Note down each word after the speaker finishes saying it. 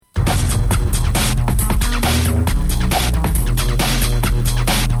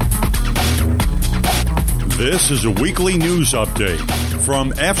This is a weekly news update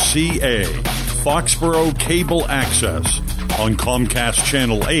from FCA, Foxborough Cable Access, on Comcast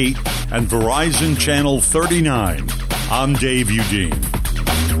Channel 8 and Verizon Channel 39. I'm Dave Udine.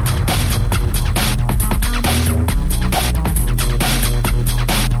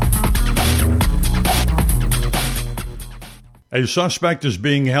 A suspect is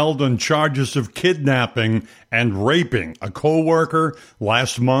being held on charges of kidnapping and raping a co-worker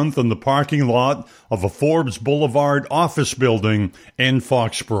last month in the parking lot of a Forbes Boulevard office building in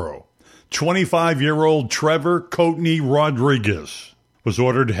Foxborough. 25-year-old Trevor Coatney Rodriguez was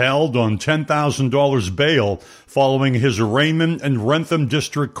ordered held on $10,000 bail following his arraignment in Wrentham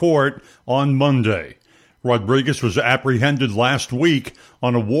District Court on Monday. Rodriguez was apprehended last week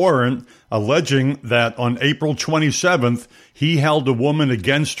on a warrant alleging that on April 27th, he held a woman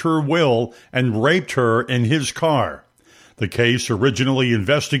against her will and raped her in his car. The case, originally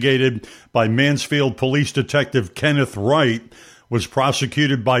investigated by Mansfield Police Detective Kenneth Wright, was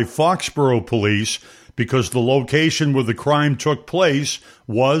prosecuted by Foxborough Police because the location where the crime took place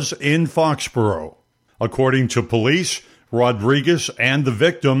was in Foxborough. According to police, Rodriguez and the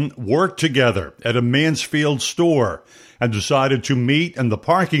victim worked together at a Mansfield store and decided to meet in the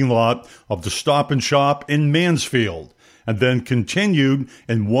parking lot of the Stop and Shop in Mansfield, and then continued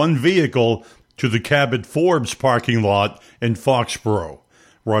in one vehicle to the Cabot Forbes parking lot in Foxborough.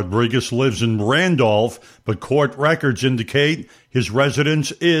 Rodriguez lives in Randolph, but court records indicate his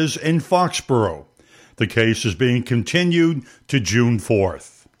residence is in Foxborough. The case is being continued to June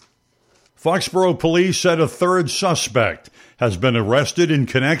 4th. Foxborough police said a third suspect has been arrested in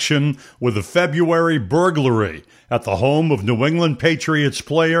connection with a February burglary at the home of New England Patriots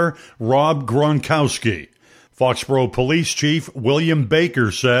player Rob Gronkowski. Foxborough Police Chief William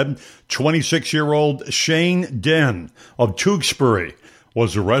Baker said 26-year-old Shane Den of Tewksbury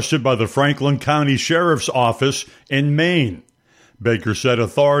was arrested by the Franklin County Sheriff's Office in Maine. Baker said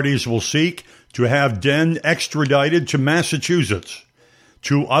authorities will seek to have Den extradited to Massachusetts.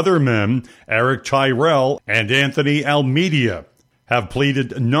 Two other men, Eric Tyrell and Anthony Almeida, have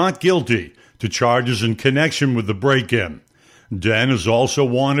pleaded not guilty to charges in connection with the break-in. Den is also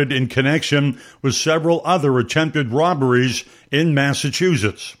wanted in connection with several other attempted robberies in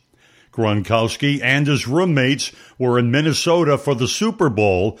Massachusetts. Gronkowski and his roommates were in Minnesota for the Super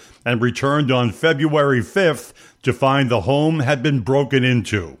Bowl and returned on February 5th to find the home had been broken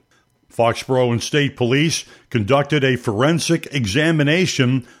into. Foxborough and State Police conducted a forensic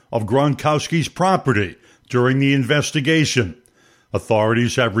examination of Gronkowski's property during the investigation.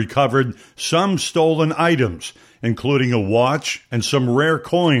 Authorities have recovered some stolen items, including a watch and some rare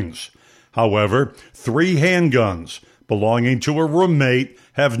coins. However, 3 handguns belonging to a roommate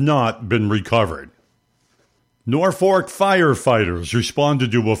have not been recovered. Norfolk firefighters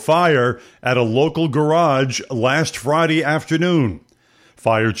responded to a fire at a local garage last Friday afternoon.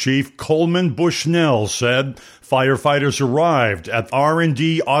 Fire Chief Coleman Bushnell said firefighters arrived at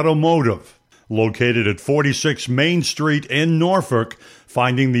R&D Automotive, located at 46 Main Street in Norfolk,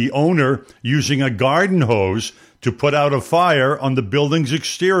 finding the owner using a garden hose to put out a fire on the building's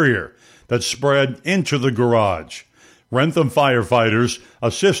exterior that spread into the garage. Wrentham firefighters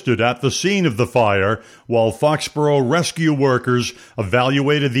assisted at the scene of the fire while Foxborough rescue workers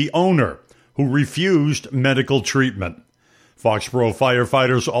evaluated the owner, who refused medical treatment. Foxborough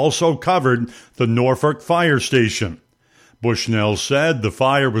firefighters also covered the Norfolk Fire Station. Bushnell said the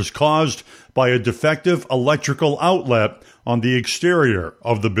fire was caused by a defective electrical outlet on the exterior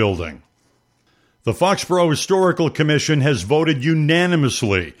of the building. The Foxborough Historical Commission has voted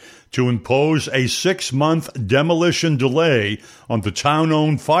unanimously to impose a 6-month demolition delay on the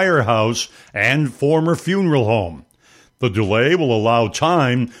town-owned firehouse and former funeral home. The delay will allow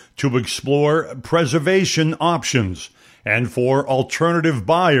time to explore preservation options and for alternative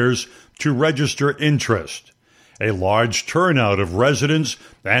buyers to register interest. A large turnout of residents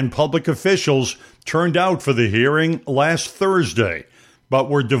and public officials turned out for the hearing last Thursday,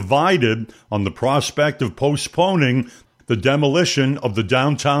 but were divided on the prospect of postponing the demolition of the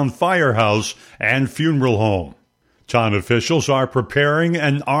downtown firehouse and funeral home. Town officials are preparing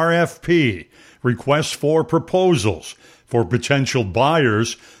an RFP, request for proposals, for potential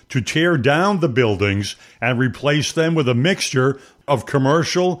buyers to tear down the buildings and replace them with a mixture of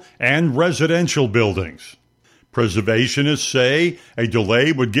commercial and residential buildings. Preservationists say a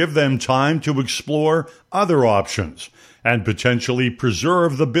delay would give them time to explore other options and potentially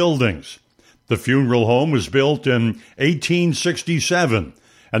preserve the buildings. The funeral home was built in 1867,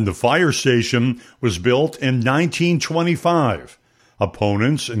 and the fire station was built in 1925.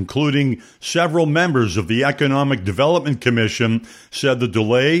 Opponents, including several members of the Economic Development Commission, said the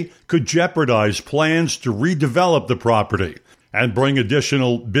delay could jeopardize plans to redevelop the property and bring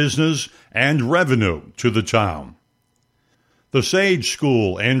additional business and revenue to the town. The Sage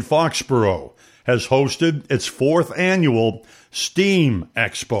School in Foxborough has hosted its 4th annual STEAM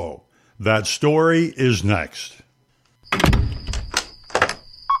Expo. That story is next.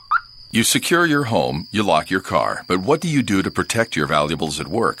 You secure your home, you lock your car, but what do you do to protect your valuables at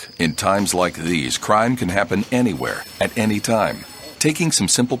work? In times like these, crime can happen anywhere, at any time. Taking some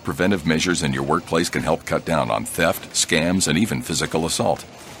simple preventive measures in your workplace can help cut down on theft, scams, and even physical assault.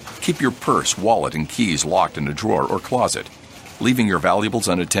 Keep your purse, wallet, and keys locked in a drawer or closet. Leaving your valuables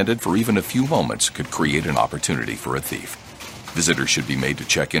unattended for even a few moments could create an opportunity for a thief. Visitors should be made to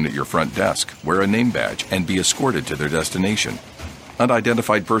check in at your front desk, wear a name badge, and be escorted to their destination.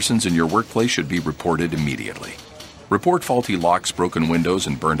 Unidentified persons in your workplace should be reported immediately. Report faulty locks, broken windows,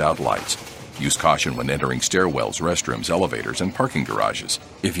 and burned-out lights. Use caution when entering stairwells, restrooms, elevators, and parking garages.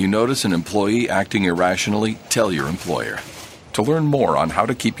 If you notice an employee acting irrationally, tell your employer. To learn more on how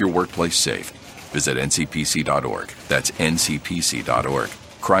to keep your workplace safe, visit ncpc.org. That's ncpc.org.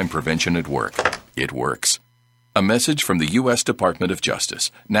 Crime prevention at work. It works. A message from the U.S. Department of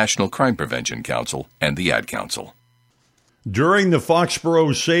Justice, National Crime Prevention Council, and the Ad Council. During the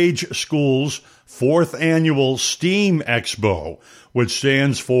Foxborough Sage School's 4th annual STEAM Expo, which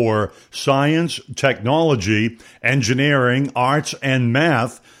stands for Science, Technology, Engineering, Arts, and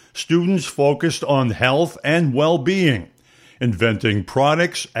Math, students focused on health and well-being, inventing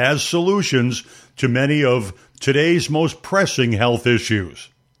products as solutions to many of today's most pressing health issues.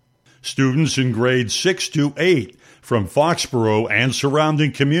 Students in grades 6 to 8 from Foxborough and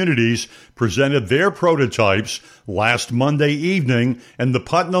surrounding communities presented their prototypes last Monday evening in the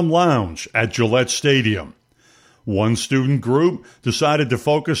Putnam Lounge at Gillette Stadium. One student group decided to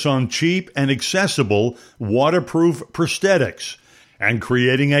focus on cheap and accessible waterproof prosthetics and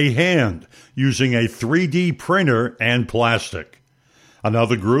creating a hand using a 3D printer and plastic.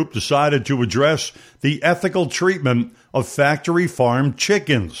 Another group decided to address the ethical treatment of factory-farmed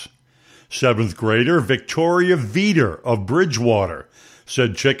chickens. 7th grader Victoria Veeder of Bridgewater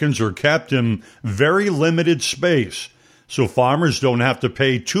said chickens are kept in very limited space, so farmers don't have to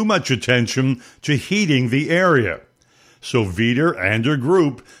pay too much attention to heating the area. So Veeder and her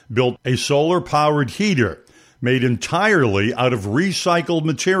group built a solar-powered heater made entirely out of recycled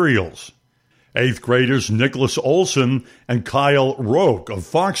materials. 8th graders Nicholas Olson and Kyle Roke of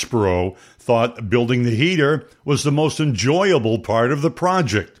Foxborough thought building the heater was the most enjoyable part of the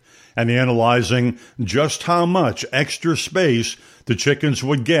project, and analyzing just how much extra space the chickens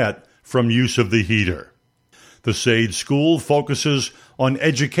would get from use of the heater. The Sage School focuses on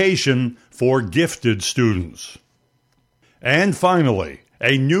education for gifted students. And finally,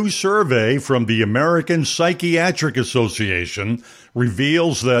 a new survey from the American Psychiatric Association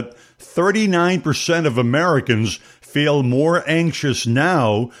reveals that 39% of Americans feel more anxious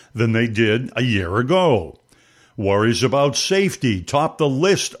now than they did a year ago. Worries about safety top the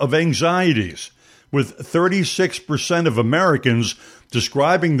list of anxieties, with 36% of Americans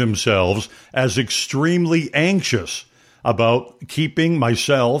describing themselves as extremely anxious about keeping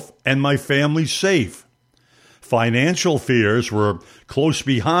myself and my family safe. Financial fears were close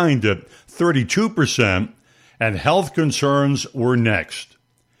behind at 32%, and health concerns were next.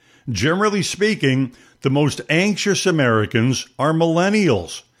 Generally speaking, the most anxious Americans are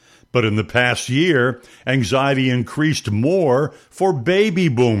millennials. But in the past year, anxiety increased more for baby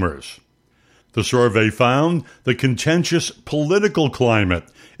boomers. The survey found the contentious political climate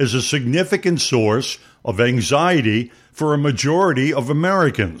is a significant source of anxiety for a majority of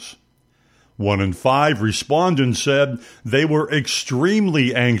Americans. 1 in 5 respondents said they were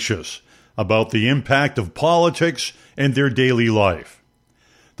extremely anxious about the impact of politics in their daily life.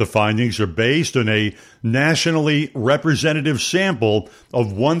 The findings are based on a nationally representative sample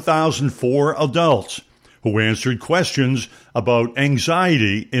of 1,004 adults who answered questions about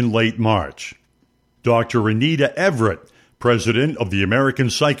anxiety in late March. Dr. Anita Everett, president of the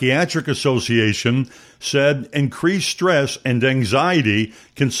American Psychiatric Association, said increased stress and anxiety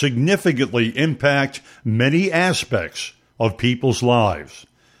can significantly impact many aspects of people's lives.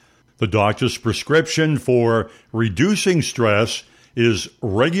 The doctor's prescription for reducing stress is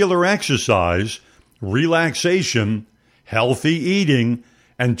regular exercise, relaxation, healthy eating,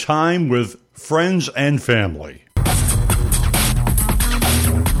 and time with friends and family.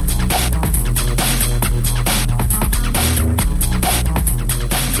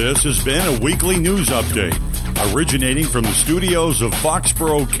 This has been a weekly news update originating from the studios of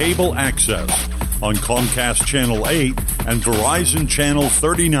Foxborough Cable Access. on Comcast Channel 8 and Verizon Channel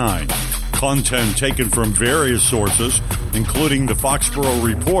 39. Content taken from various sources, including the Foxborough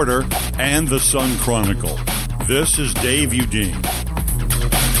Reporter and the Sun Chronicle. This is Dave Udine.